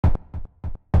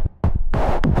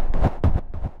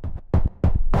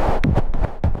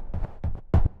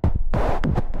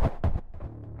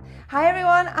Hi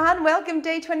everyone and welcome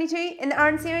day 22 in the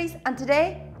iron series, and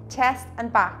today chest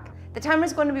and back. The timer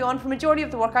is going to be on for majority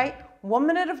of the workout, 1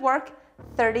 minute of work,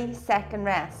 30-second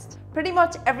rest. Pretty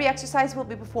much every exercise will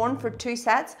be performed for 2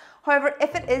 sets. However,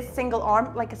 if it is single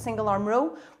arm, like a single arm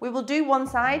row, we will do one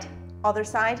side, other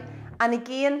side, and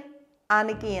again and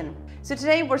again. So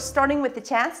today we're starting with the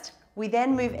chest, we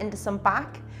then move into some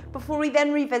back, before we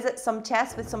then revisit some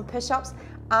chest with some push-ups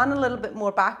and a little bit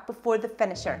more back before the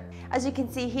finisher. As you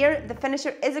can see here, the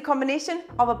finisher is a combination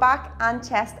of a back and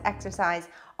chest exercise,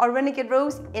 or renegade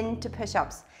rows into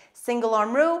push-ups. Single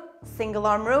arm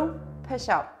row,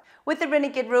 push-up. With the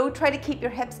renegade row, try to keep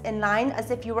your hips in line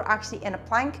as if you were actually in a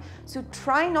plank, so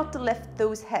try not to lift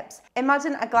those hips.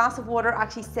 Imagine a glass of water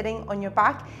actually sitting on your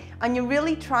back, and you're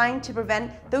really trying to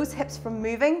prevent those hips from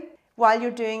moving while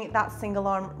you're doing that single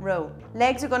arm row.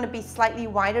 Legs are going to be slightly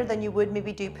wider than you would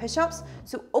maybe do push-ups,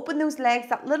 so open those legs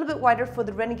that little bit wider for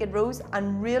the renegade rows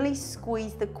and really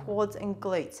squeeze the quads and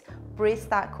glutes. Brace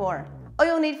that core. All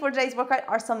you'll need for today's workout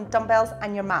are some dumbbells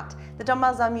and your mat. The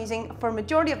dumbbells I'm using for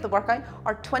majority of the workout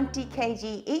are 20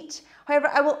 kg each. However,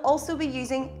 I will also be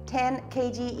using 10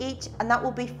 kg each, and that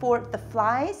will be for the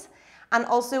flies and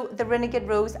also the renegade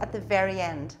rows at the very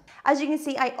end. As you can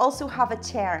see, I also have a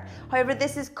chair. However,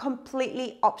 this is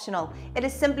completely optional. It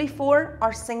is simply for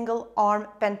our single arm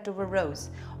bent over rows.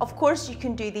 Of course, you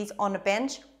can do these on a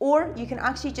bench, or you can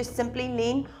actually just simply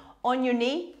lean on your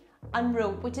knee and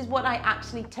row, which is what I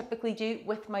actually typically do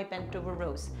with my bent over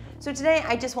rows. So today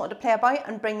I just wanted to play about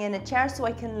and bring in a chair so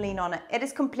I can lean on it. It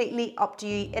is completely up to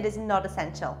you, it is not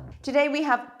essential. Today we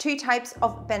have 2 types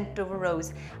of bent over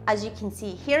rows. As you can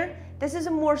see here, this is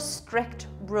a more strict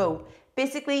row.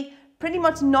 Basically, pretty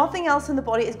much nothing else in the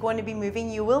body is going to be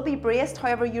moving. You will be braced,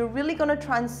 however, you're really going to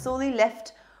try and slowly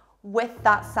lift with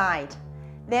that side.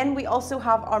 Then we also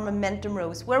have our momentum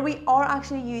rows, where we are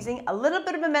actually using a little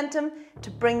bit of momentum to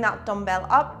bring that dumbbell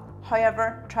up.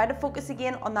 However, try to focus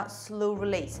again on that slow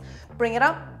release. Bring it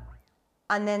up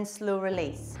and then slow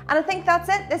release. And I think that's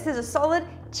it. This is a solid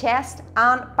chest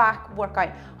and back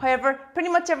workout. However, pretty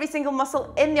much every single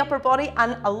muscle in the upper body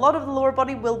and a lot of the lower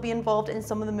body will be involved in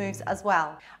some of the moves as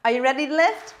well. Are you ready to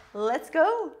lift? Let's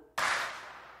go.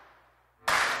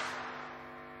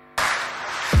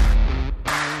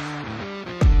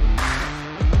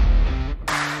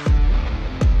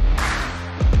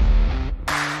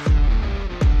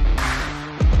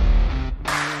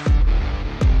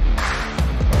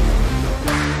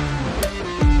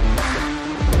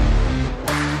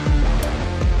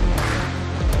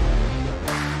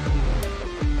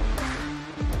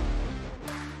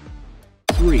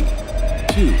 Three,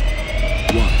 two,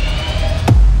 one.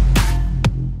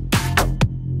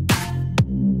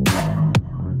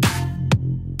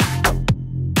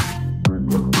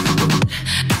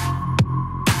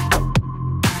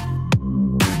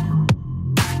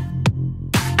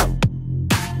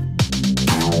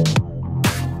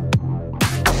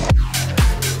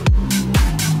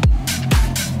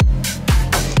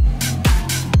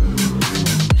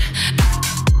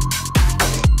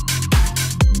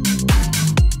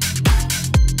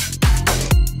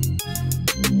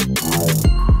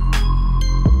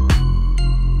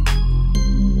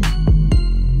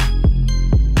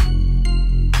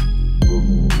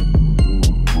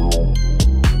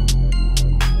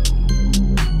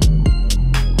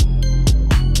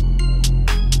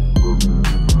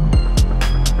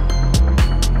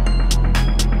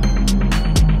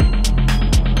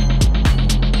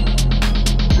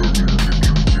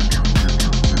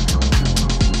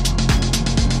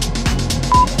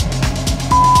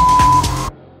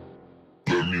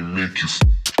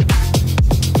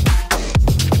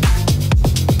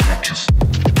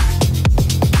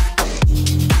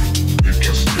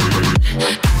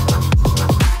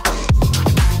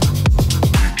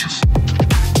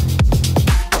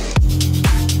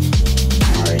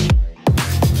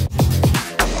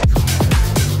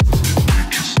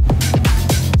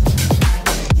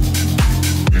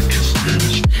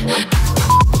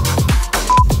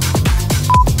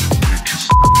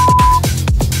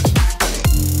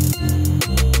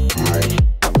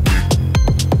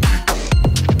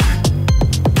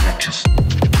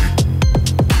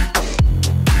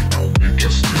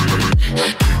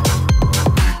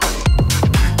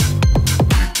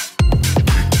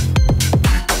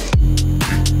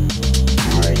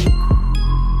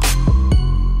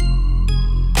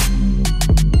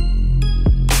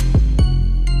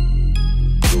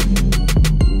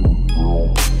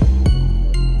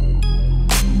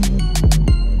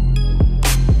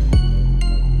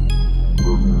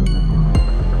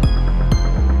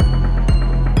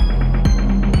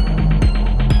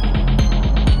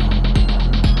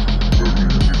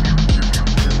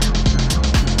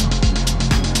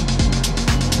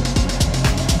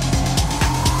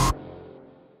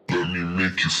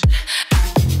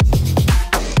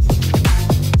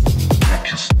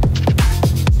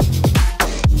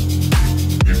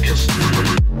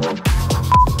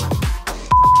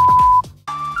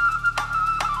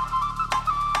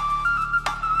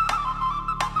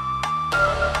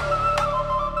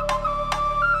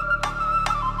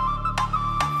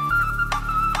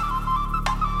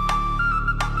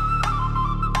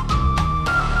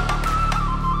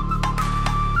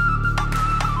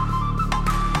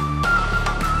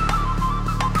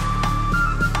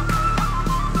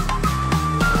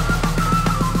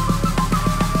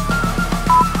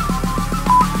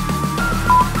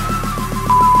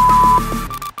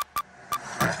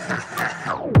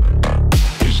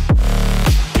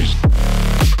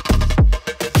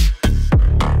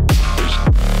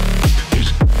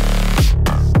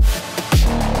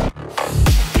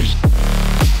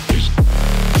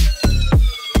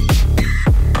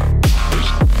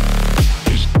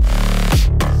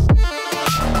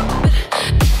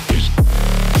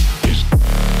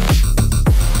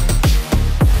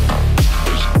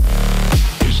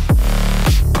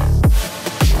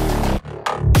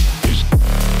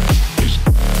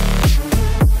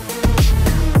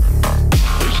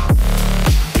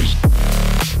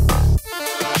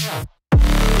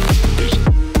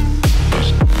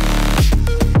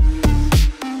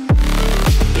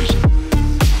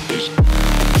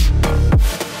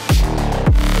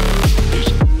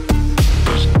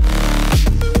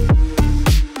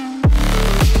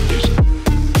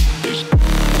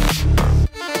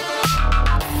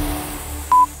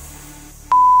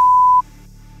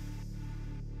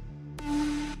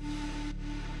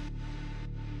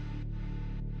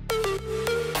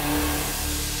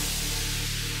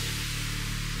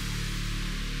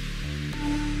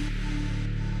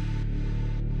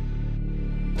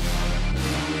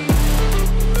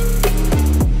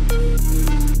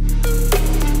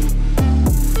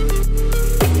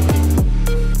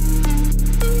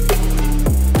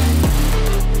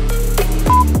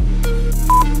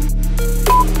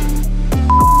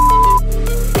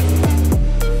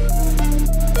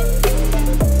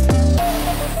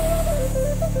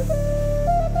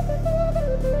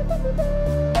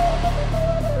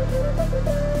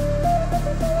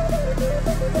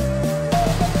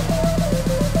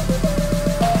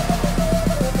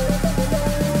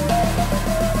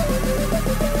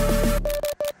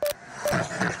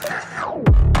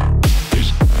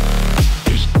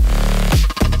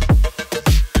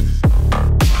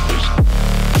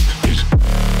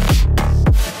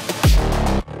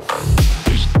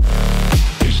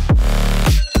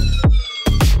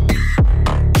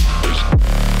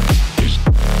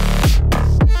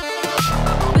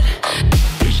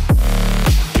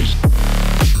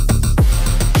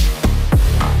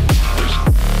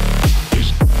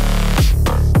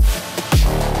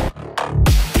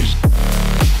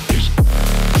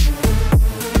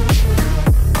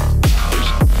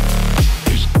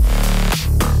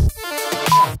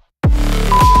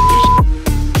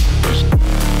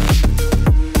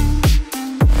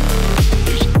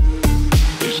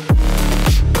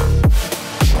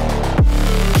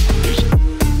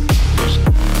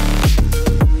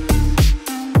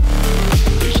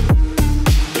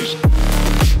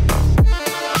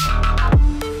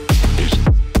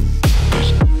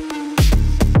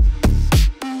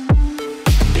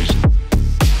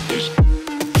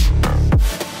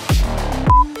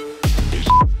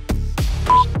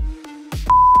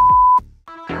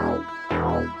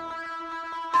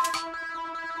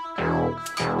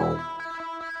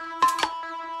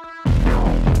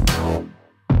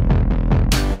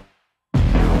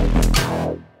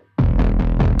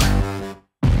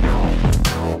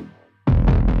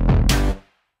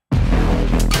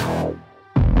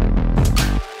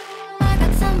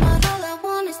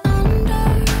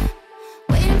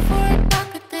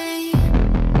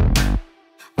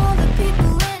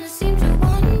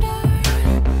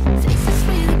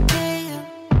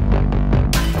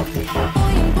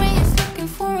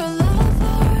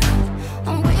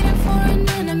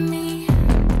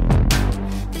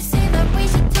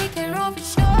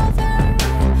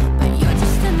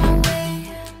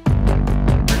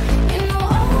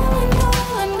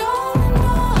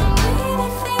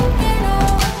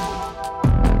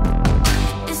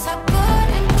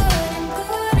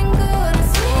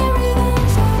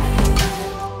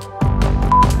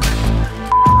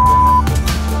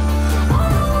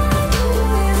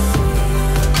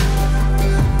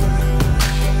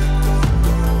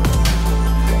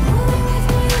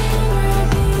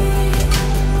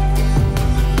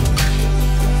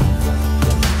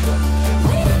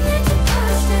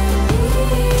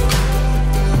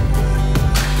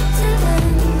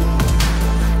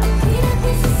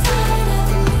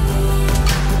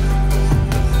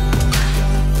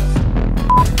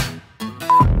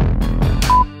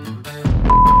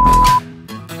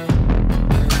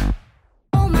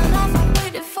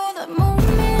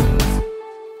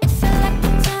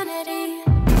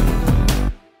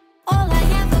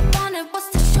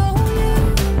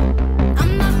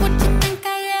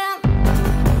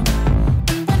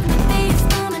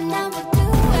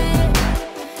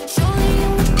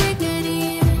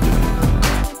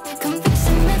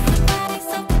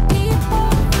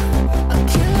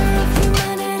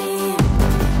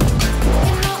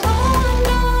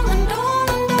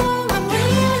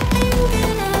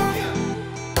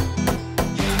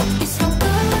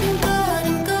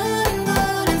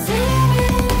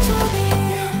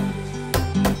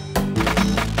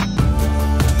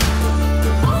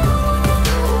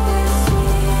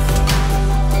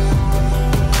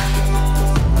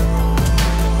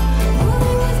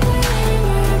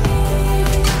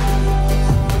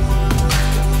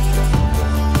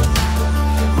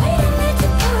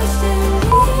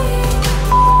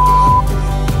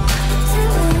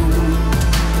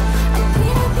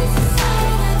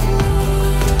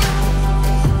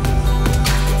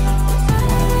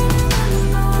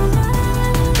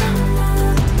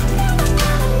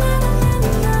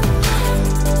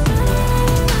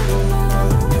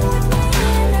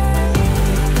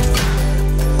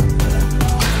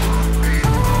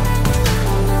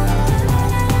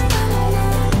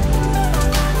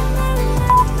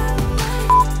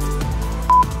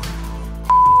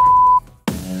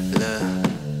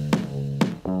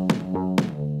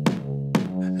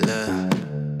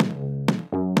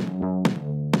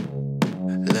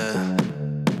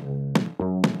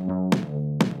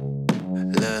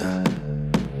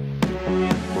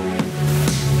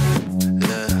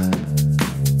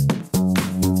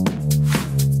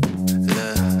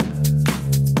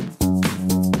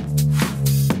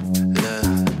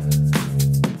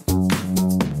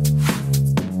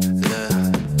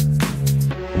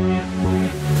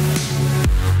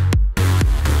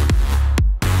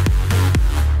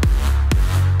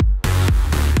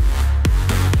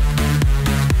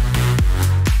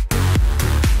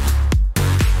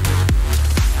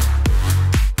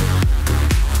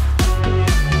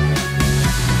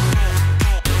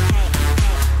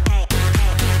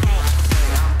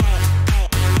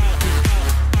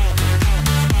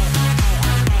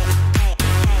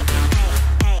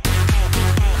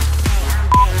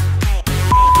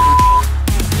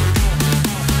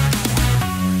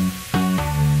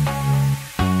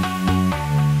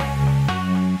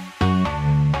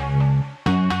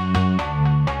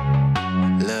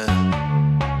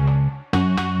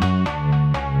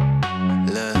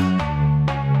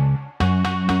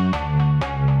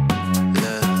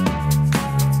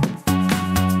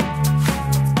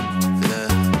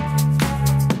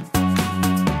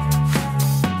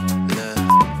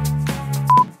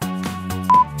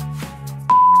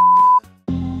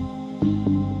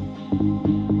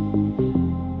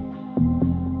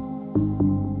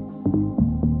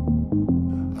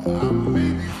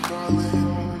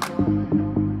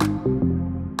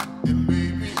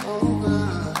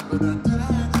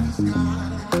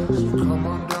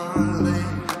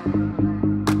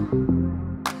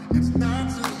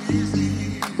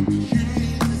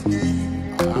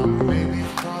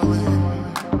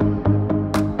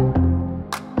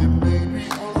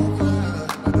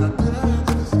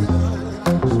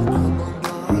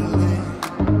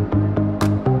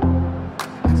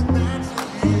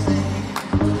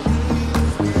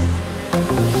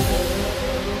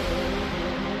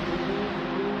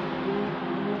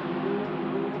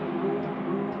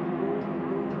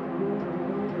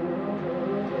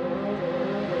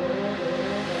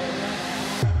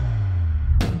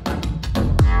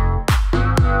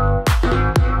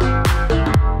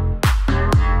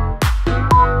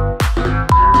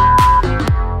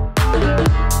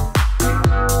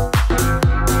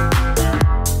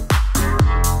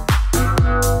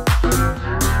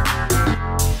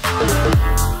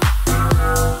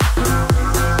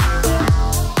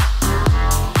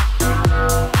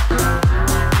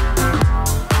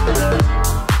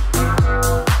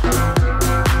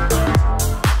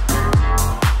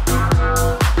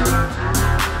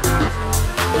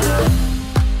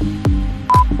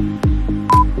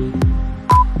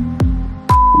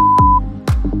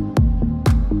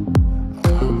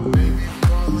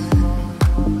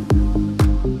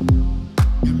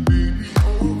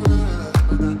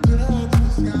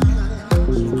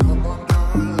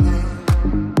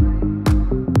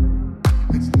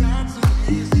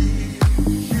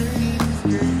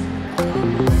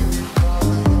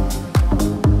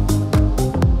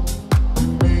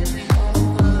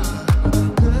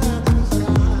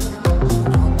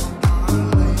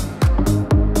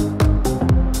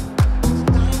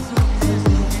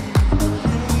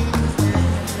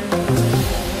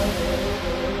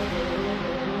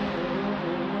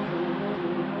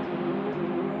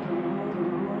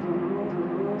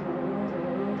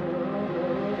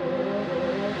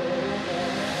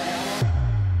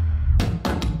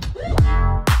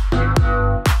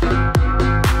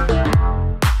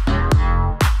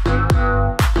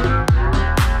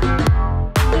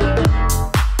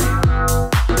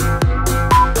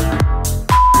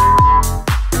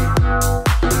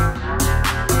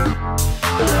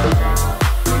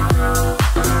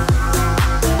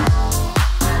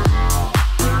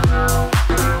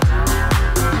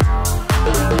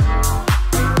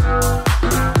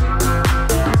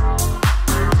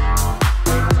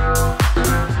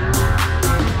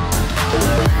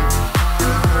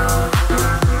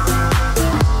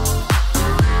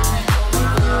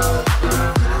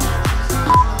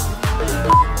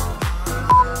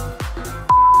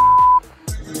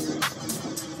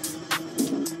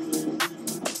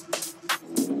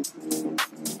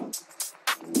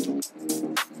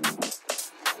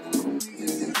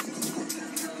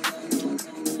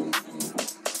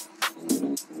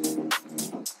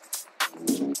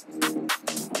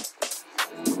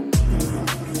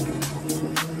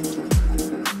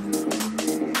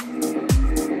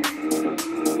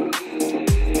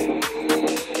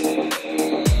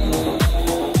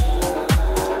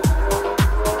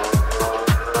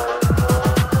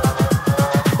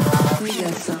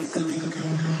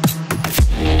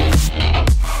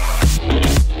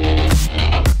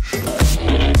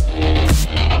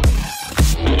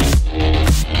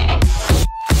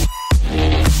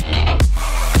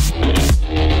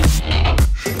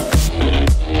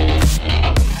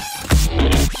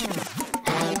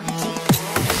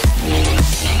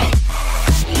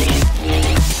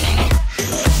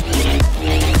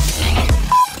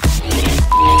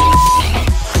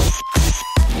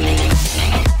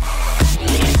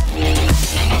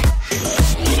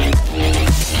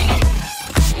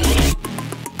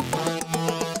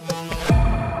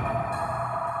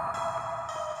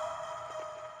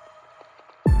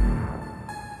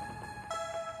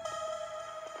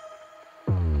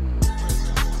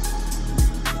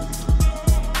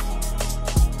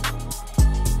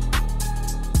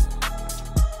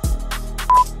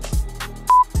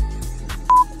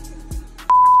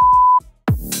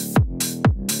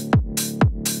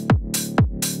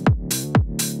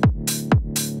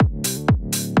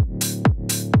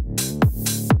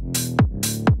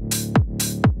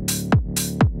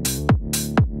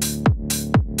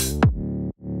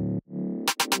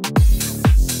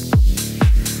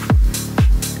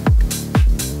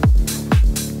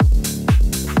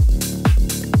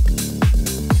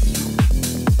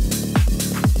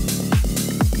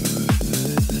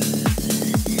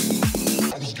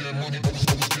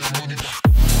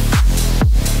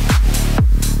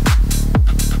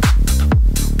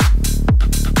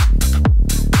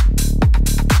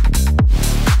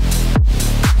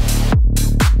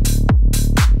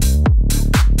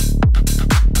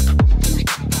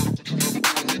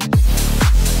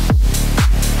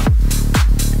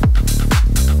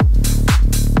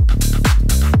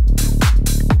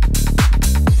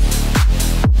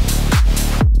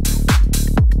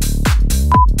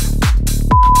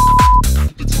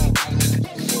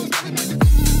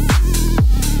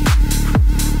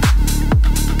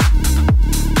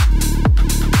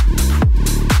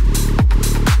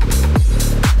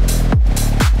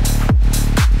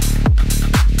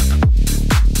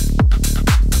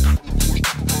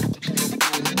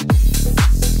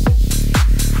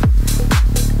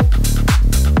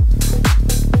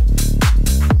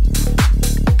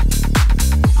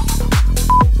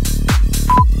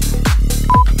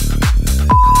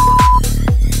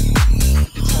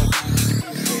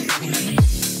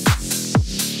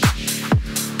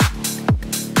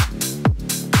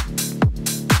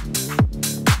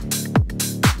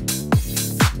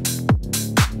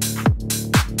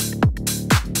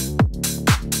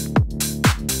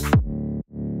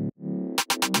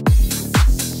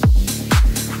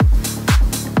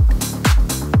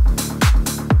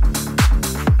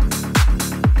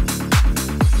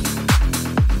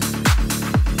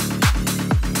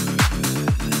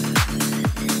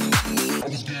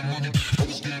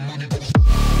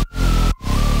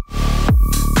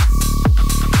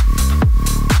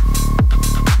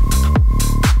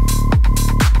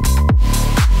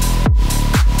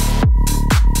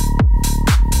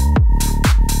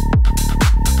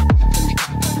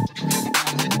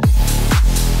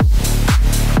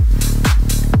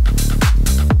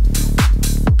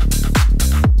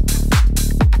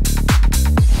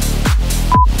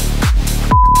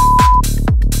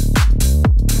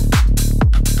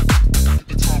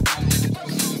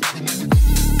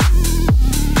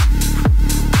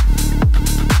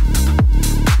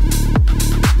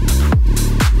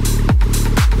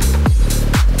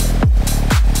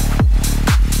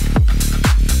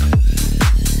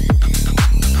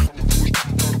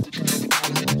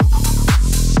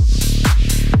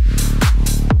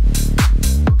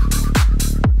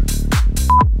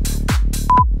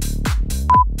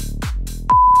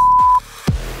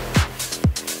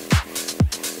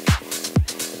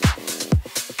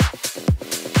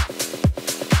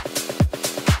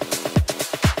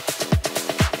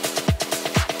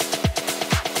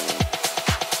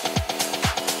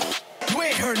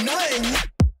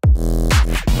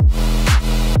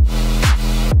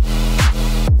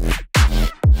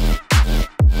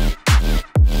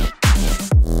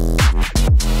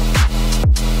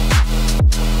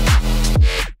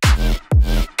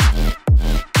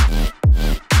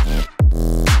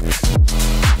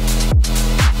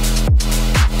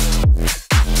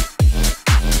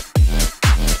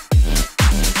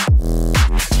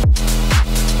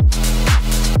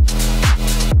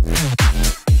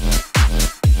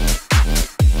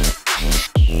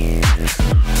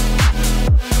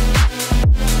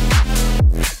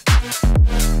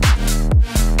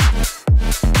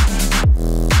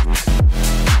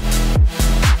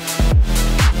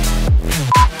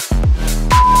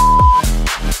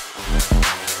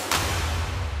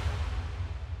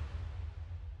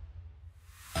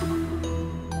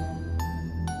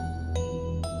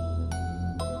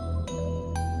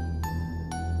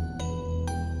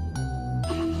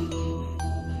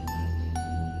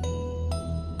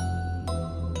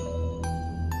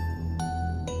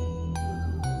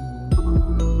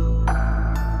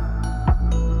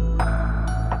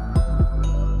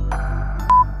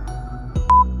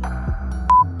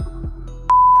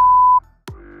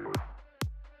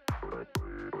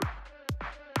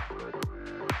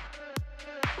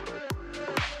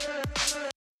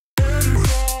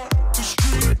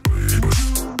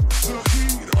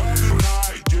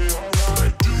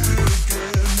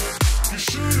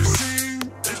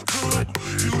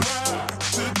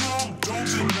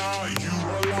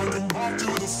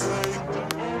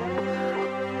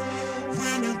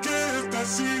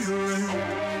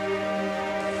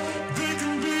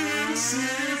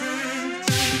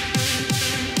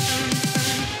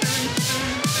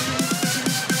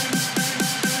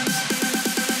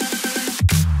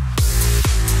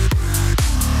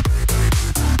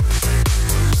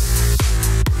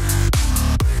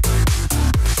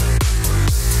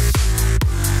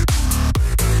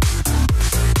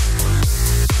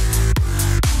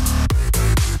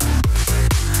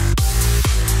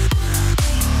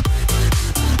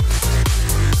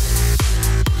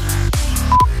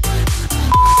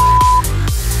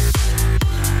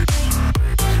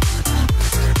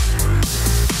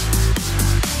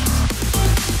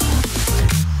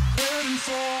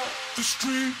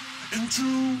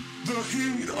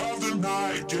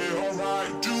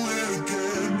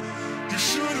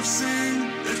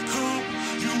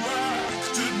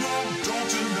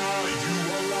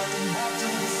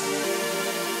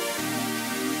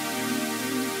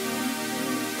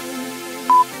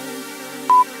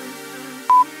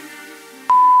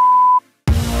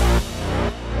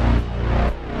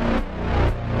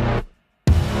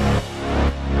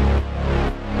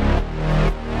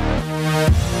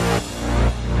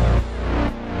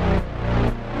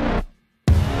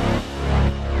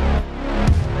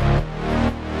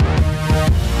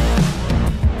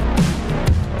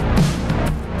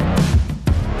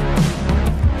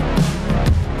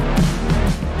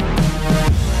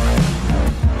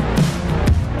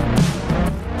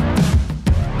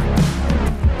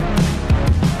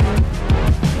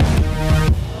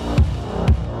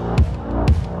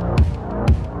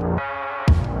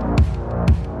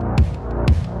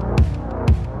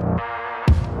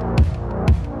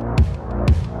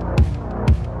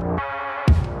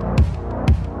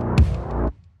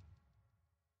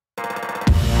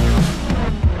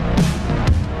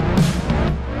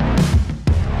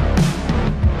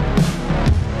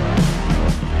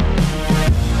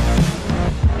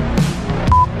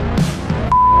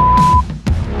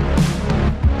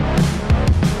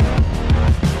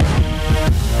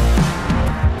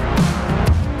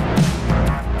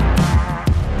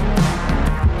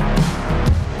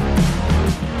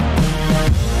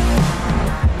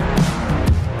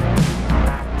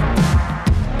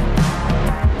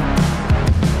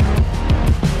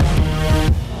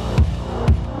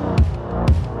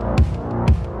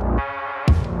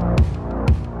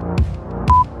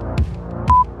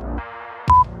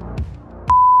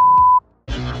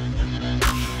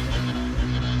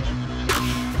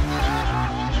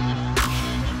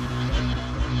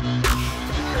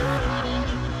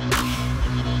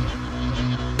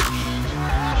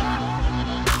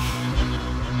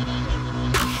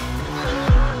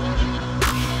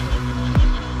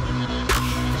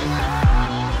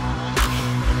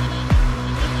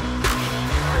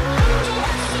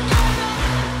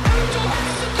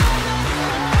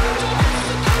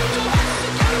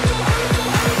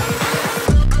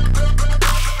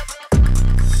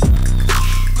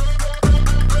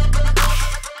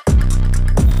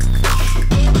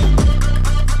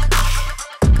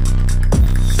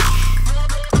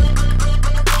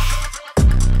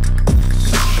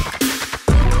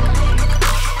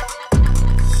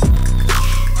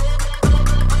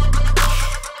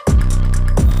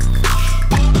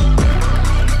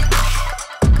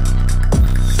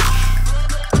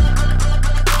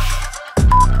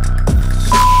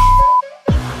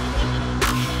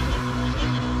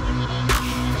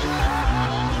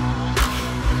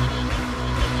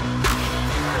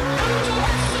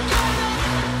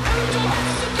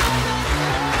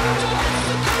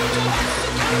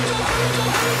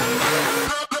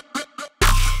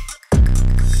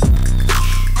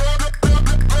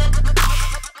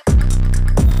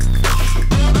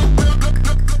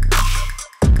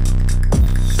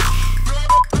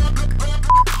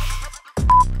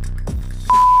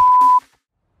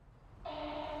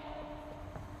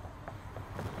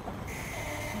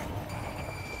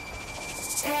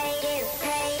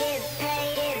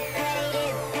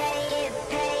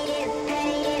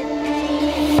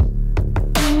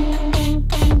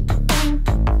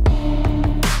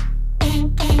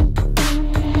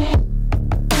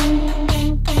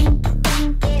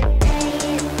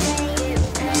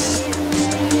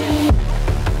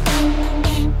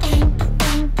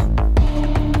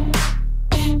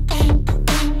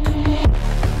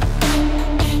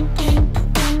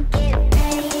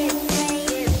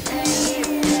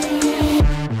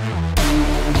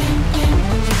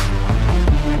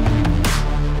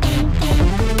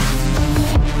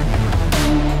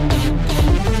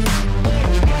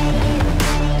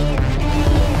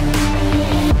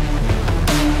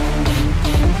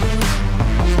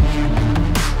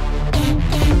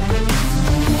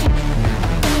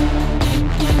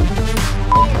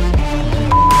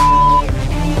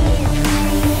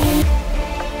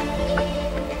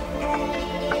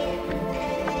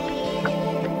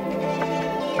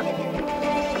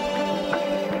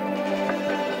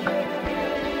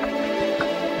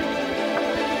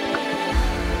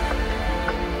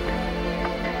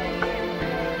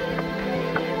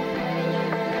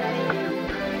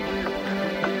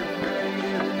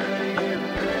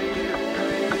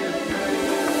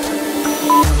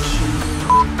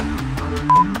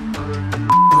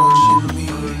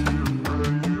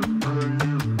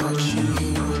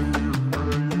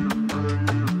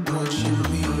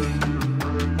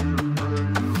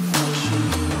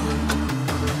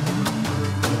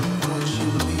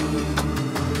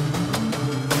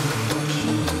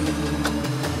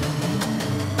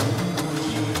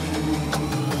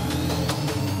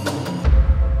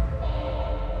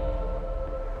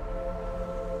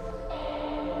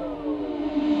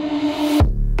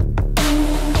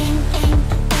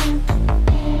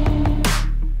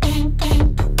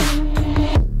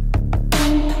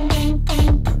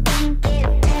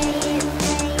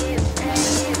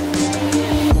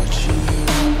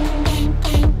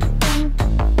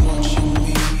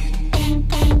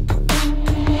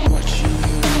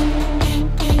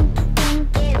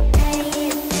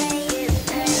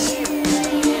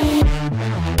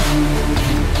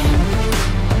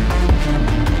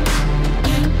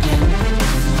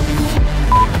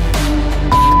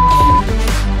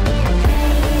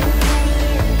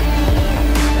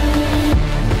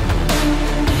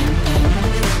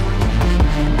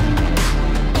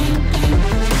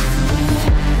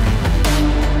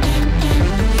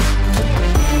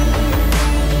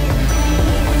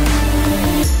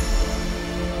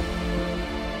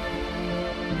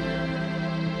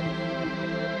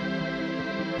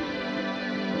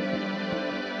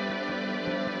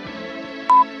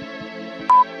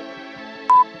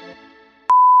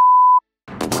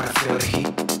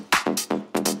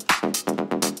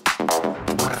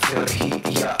 feel the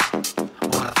heat, yeah.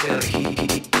 Wanna feel the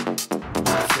heat.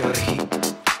 Wanna feel the heat.